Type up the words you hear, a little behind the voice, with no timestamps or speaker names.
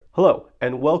Hello,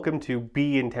 and welcome to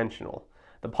Be Intentional,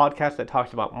 the podcast that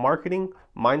talks about marketing,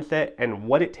 mindset, and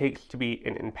what it takes to be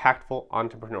an impactful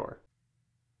entrepreneur.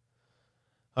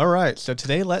 All right, so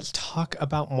today let's talk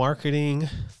about marketing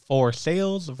for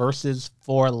sales versus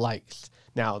for likes.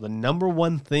 Now, the number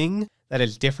one thing that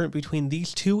is different between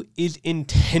these two is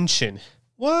intention.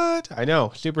 What? I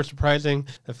know, super surprising.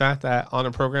 The fact that on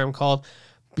a program called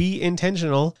Be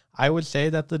Intentional, I would say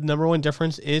that the number one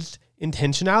difference is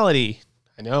intentionality.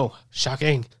 I know,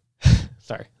 shocking.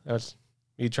 Sorry, that was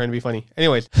me trying to be funny.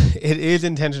 Anyways, it is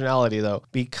intentionality though,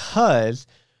 because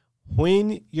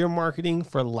when you're marketing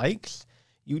for likes,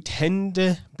 you tend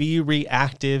to be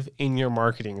reactive in your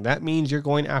marketing. That means you're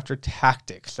going after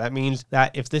tactics. That means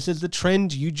that if this is the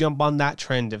trend, you jump on that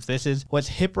trend. If this is what's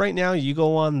hip right now, you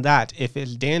go on that. If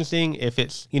it's dancing, if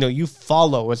it's, you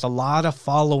follow. It's a lot of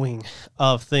following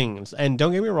of things. And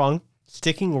don't get me wrong,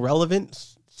 sticking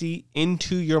relevancy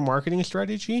into your marketing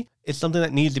strategy is something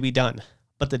that needs to be done.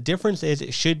 But the difference is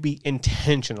it should be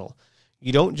intentional.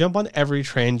 You don't jump on every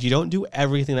trend. You don't do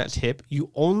everything that's hip. You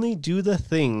only do the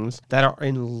things that are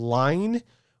in line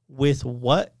with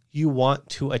what you want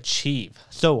to achieve.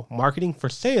 So marketing for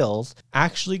sales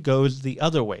actually goes the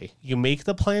other way. You make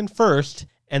the plan first,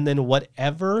 and then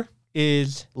whatever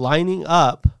is lining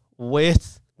up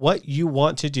with what you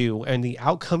want to do and the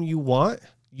outcome you want,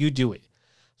 you do it.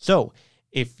 So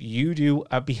if you do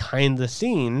a behind the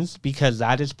scenes, because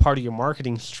that is part of your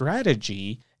marketing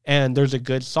strategy, and there's a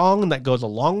good song that goes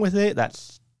along with it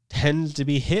that tends to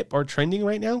be hip or trending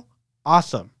right now,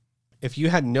 awesome. If you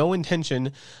had no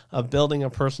intention of building a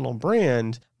personal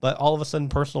brand, but all of a sudden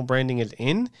personal branding is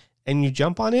in and you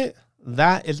jump on it,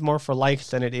 that is more for likes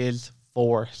than it is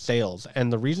for sales.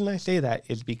 And the reason I say that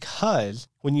is because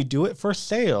when you do it for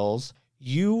sales,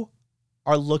 you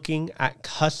are looking at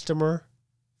customer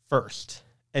first.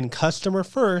 And customer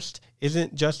first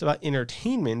isn't just about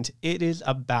entertainment, it is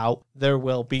about their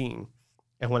well-being.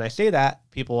 And when I say that,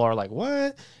 people are like,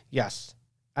 what? Yes,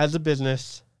 as a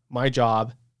business, my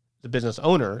job, the business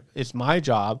owner, it's my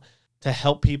job to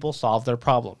help people solve their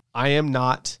problem. I am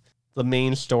not the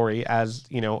main story, as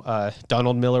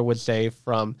Donald Miller would say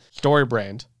from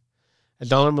StoryBrand. As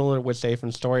Donald Miller would say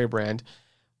from StoryBrand,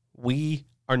 we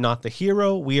are not the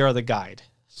hero, we are the guide.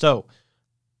 So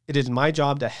it is my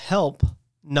job to help,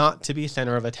 not to be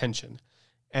center of attention.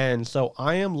 And so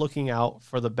I am looking out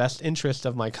for the best interest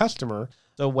of my customer.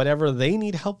 So whatever they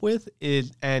need help with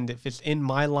is, and if it's in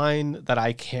my line that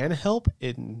I can help,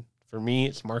 for me,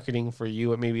 it's marketing. For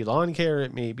you, it may be lawn care,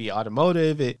 it may be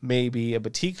automotive, it may be a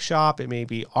boutique shop, it may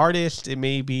be artist, it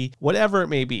may be whatever it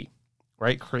may be,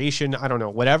 right? Creation, I don't know,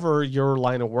 whatever your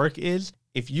line of work is,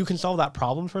 if you can solve that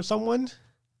problem for someone,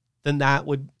 then that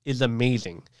is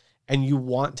amazing. And you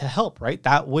want to help, right?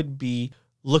 That would be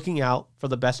looking out for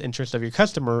the best interest of your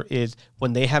customer. Is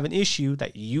when they have an issue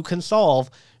that you can solve,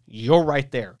 you're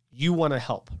right there. You want to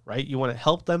help, right? You want to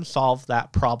help them solve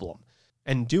that problem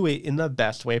and do it in the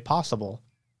best way possible.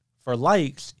 For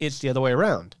likes, it's the other way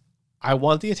around. I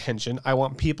want the attention. I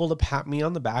want people to pat me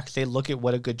on the back, say, look at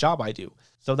what a good job I do.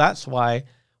 So that's why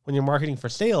when you're marketing for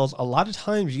sales, a lot of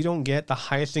times you don't get the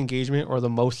highest engagement or the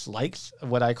most likes,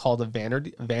 what I call the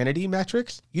vanity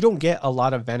metrics. You don't get a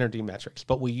lot of vanity metrics,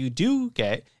 but what you do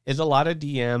get is a lot of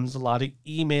DMs, a lot of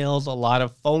emails, a lot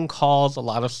of phone calls, a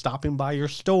lot of stopping by your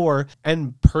store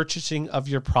and purchasing of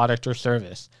your product or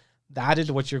service. That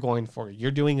is what you're going for. You're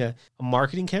doing a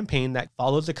marketing campaign that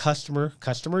follows the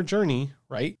customer journey,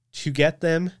 right? To get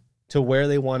them to where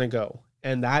they want to go.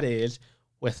 And that is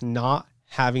with not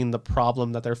having the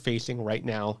problem that they're facing right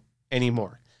now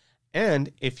anymore.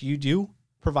 And if you do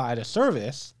provide a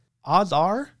service, odds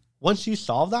are, once you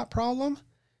solve that problem,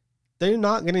 they're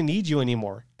not going to need you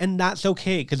anymore. And that's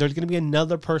okay, because there's going to be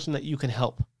another person that you can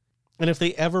help. And if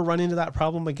they ever run into that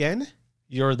problem again,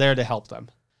 you're there to help them.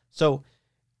 So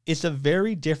it's a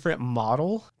very different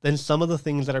model than some of the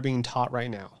things that are being taught right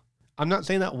now. I'm not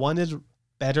saying that one is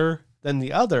better than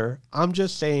the other. I'm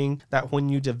just saying that when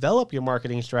you develop your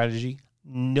marketing strategy,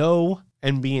 know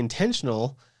and be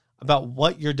intentional about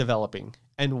what you're developing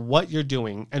and what you're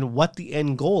doing and what the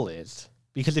end goal is.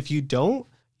 Because if you don't,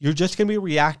 you're just going to be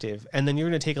reactive, and then you're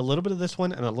going to take a little bit of this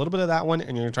one and a little bit of that one,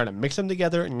 and you're going to try to mix them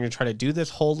together, and you're going to try to do this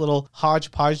whole little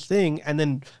hodgepodge thing, and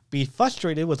then be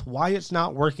frustrated with why it's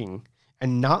not working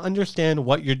and not understand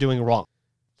what you're doing wrong.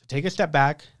 So take a step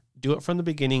back, do it from the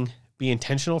beginning, be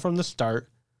intentional from the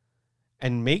start,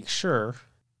 and make sure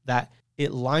that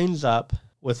it lines up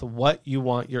with what you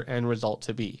want your end result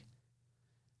to be.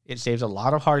 It saves a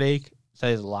lot of heartache,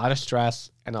 saves a lot of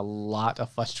stress, and a lot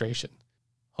of frustration.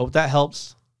 Hope that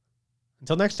helps.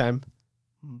 Until next time,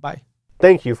 bye.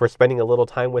 Thank you for spending a little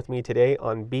time with me today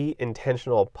on Be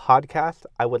Intentional podcast.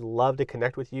 I would love to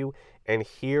connect with you and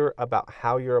hear about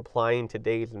how you're applying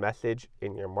today's message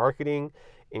in your marketing,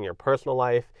 in your personal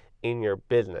life, in your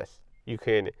business. You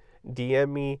can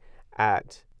DM me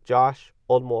at Josh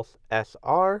Oldmos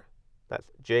SR. That's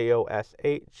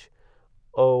JoshOldmos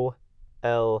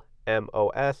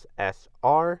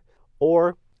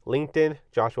or LinkedIn,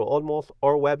 Joshua Oldmos,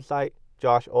 or website,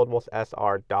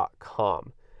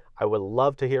 josholdmossr.com. I would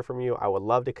love to hear from you. I would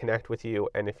love to connect with you.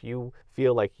 And if you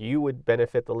feel like you would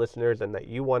benefit the listeners and that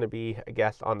you want to be a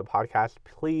guest on the podcast,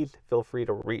 please feel free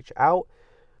to reach out.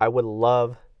 I would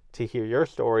love to hear your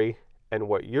story and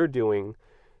what you're doing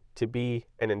to be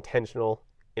an intentional,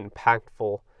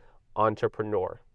 impactful entrepreneur.